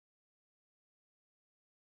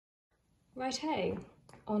Righto,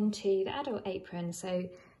 onto the adult apron. So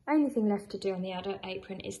only thing left to do on the adult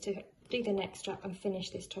apron is to do the neck strap and finish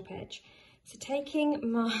this top edge. So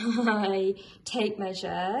taking my tape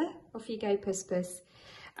measure, off you go Puss Puss,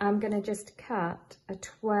 I'm going to just cut a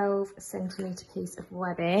 12cm piece of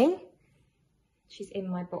webbing. She's in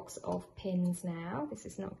my box of pins now. This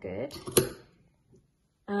is not good.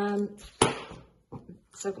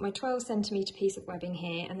 So I've got my 12cm piece of webbing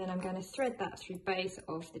here, and then I'm going to thread that through both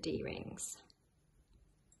of the D-rings.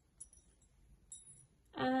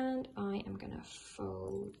 And I am going to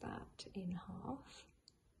fold that in half.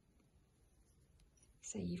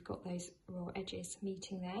 So you've got those raw edges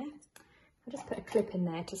meeting there. I'll just put a clip in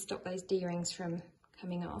there to stop those D-rings from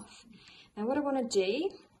coming off. Now what I want to do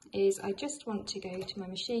is I just want to go to my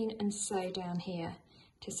machine and sew down here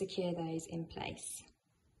to secure those in place.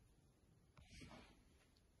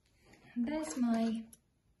 And there's my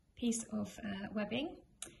piece of webbing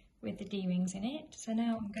with the D-rings in it. So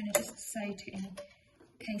now I'm going to just sew to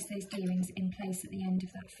encase those D-rings in place at the end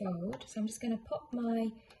of that fold. So I'm just going to pop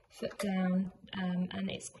my foot down,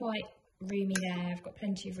 and it's quite roomy there. I've got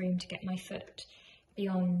plenty of room to get my foot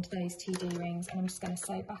beyond those two D-rings, and I'm just going to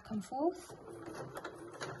sew back and forth.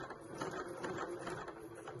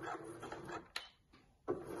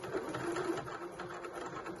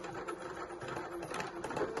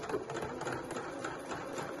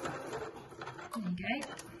 There you go,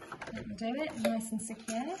 that will do it, nice and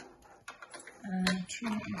secure.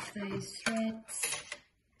 Trim off those threads,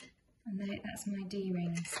 and that's my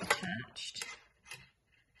D-rings attached.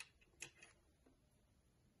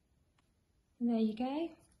 And there you go.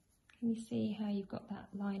 Can you see how you've got that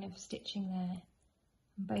line of stitching there?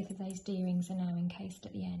 And both of those D-rings are now encased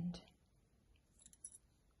at the end.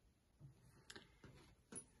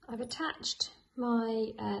 I've attached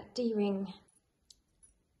my D-ring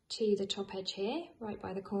to the top edge here, right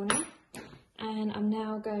by the corner. And I'm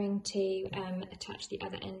now going to attach the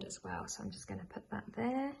other end as well. So I'm just going to put that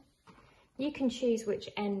there. You can choose which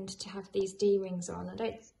end to have these D-rings on. I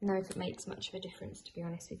don't know if it makes much of a difference, to be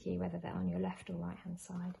honest with you, whether they're on your left or right hand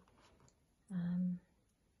side. There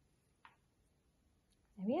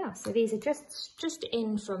we are. So these are just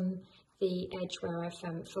in from the edge where I've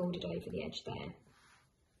folded over the edge there.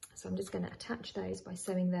 So I'm just going to attach those by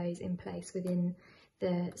sewing those in place within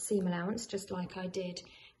the seam allowance, just like I did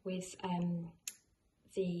with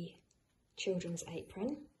the children's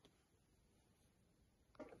apron.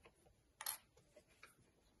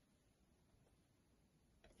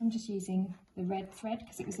 I'm just using the red thread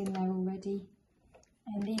because it was in there already,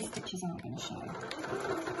 and these stitches aren't going to show.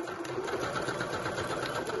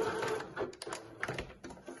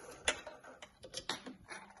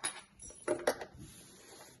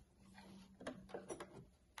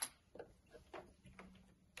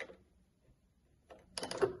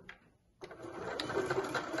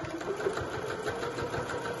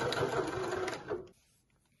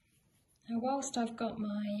 Whilst I've got my,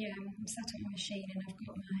 I'm sat on my machine and I've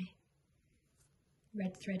got my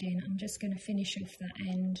red thread in, I'm just going to finish off that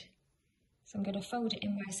end. So I'm going to fold it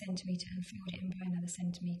in by a centimetre and fold it in by another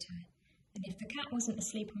centimetre. And if the cat wasn't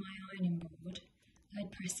asleep on my ironing board,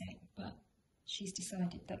 I'd press it, but she's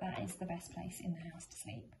decided that that is the best place in the house to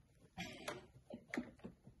sleep.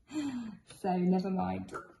 So never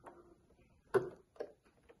mind.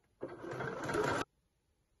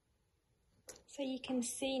 So you can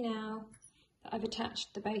see now that I've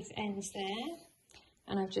attached the both ends there,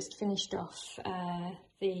 and I've just finished off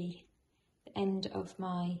the end of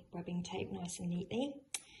my webbing tape nice and neatly.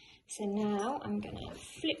 So now I'm going to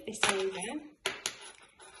flip this over,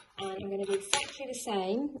 and I'm going to do exactly the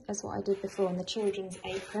same as what I did before on the children's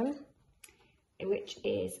apron, which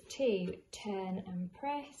is to turn and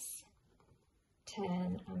press,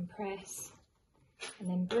 and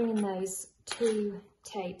then bringing those two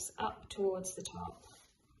tapes up towards the top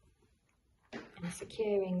and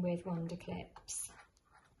securing with wonder clips.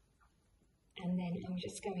 And then I'm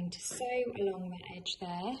just going to sew along the edge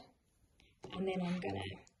there, and then I'm going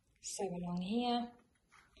to sew along here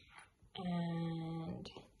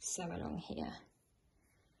and sew along here,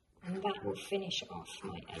 and that will finish off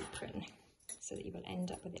my apron so that you will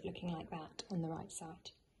end up with it looking like that on the right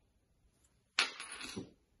side.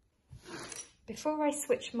 Before I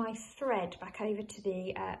switch my thread back over to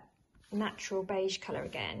the natural beige colour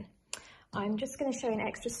again, I'm just going to show an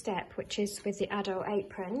extra step, which is with the adult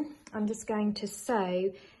apron. I'm just going to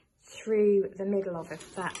sew through the middle of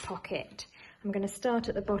that pocket. I'm going to start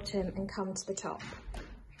at the bottom and come to the top.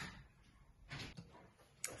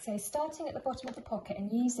 So starting at the bottom of the pocket and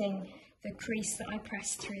using the crease that I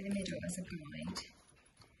pressed through the middle as a guide,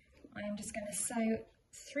 I am just going to sew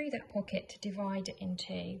through that pocket to divide it in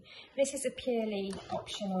two. This is a purely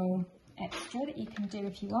optional extra that you can do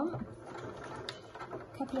if you want.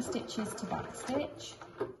 A couple of stitches to back stitch,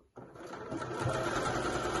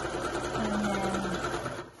 and then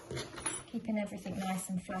keeping everything nice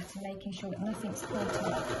and flat and making sure that nothing's caught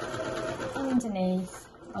up underneath.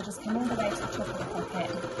 I'll just come all the way to the top of the pocket,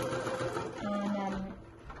 and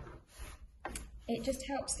it just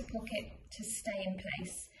helps the pocket to stay in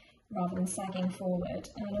place rather than sagging forward,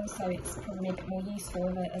 and also it's probably a bit more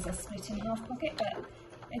useful as a split in half pocket, but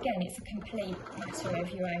again it's a complete matter of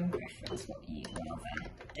your own preference what you'd rather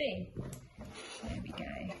do. There we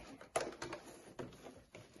go.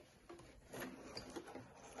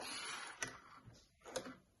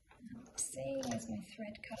 See, where's my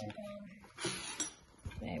thread colour gone?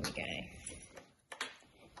 There we go.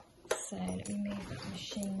 So let me move the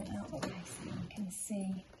machine out of the way so you can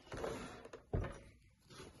see.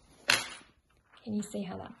 Can you see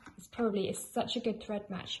how that is it's such a good thread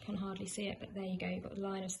match, you can hardly see it, but there you go, you've got a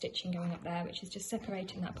line of stitching going up there, which is just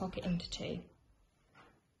separating that pocket into two.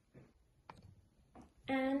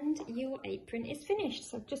 And your apron is finished.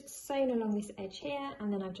 So I've just sewn along this edge here,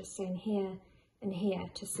 and then I've just sewn here and here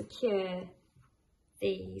to secure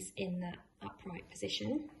these in that upright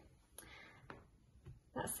position.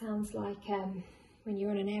 That sounds like when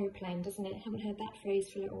you're on an aeroplane, doesn't it? Haven't heard that phrase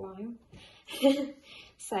for a little while.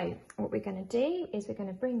 So what we're going to do is we're going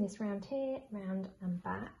to bring this round here, round and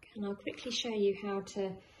back, and I'll quickly show you how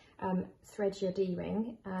to thread your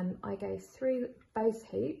D-ring. I go through both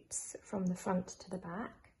hoops from the front to the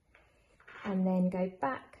back, and then go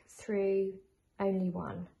back through only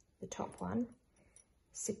one, the top one.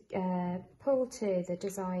 So, pull to the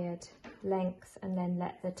desired length and then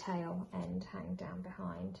let the tail end hang down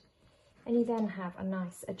behind, and you then have a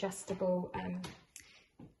nice adjustable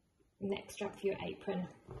neck strap for your apron,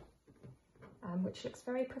 which looks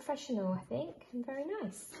very professional, I think, and very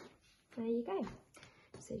nice. There you go.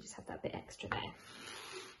 So you just have that bit extra there,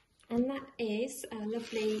 and that is a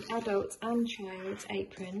lovely adult and child's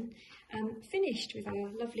apron finished with our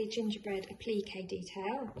lovely gingerbread applique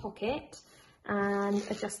detail, pocket and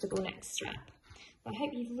adjustable neck strap. I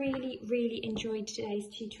hope you've really enjoyed today's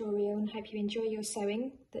tutorial, and hope you enjoy your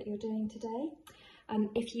sewing that you're doing today.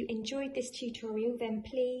 If you enjoyed this tutorial, then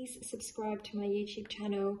please subscribe to my YouTube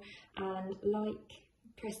channel and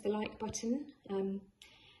press the like button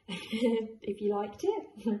if you liked it.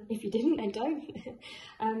 If you didn't, then don't.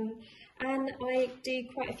 And I do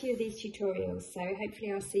quite a few of these tutorials, so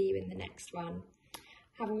hopefully I'll see you in the next one.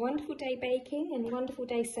 Have a wonderful day baking and a wonderful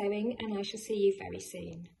day sewing, and I shall see you very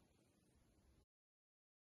soon.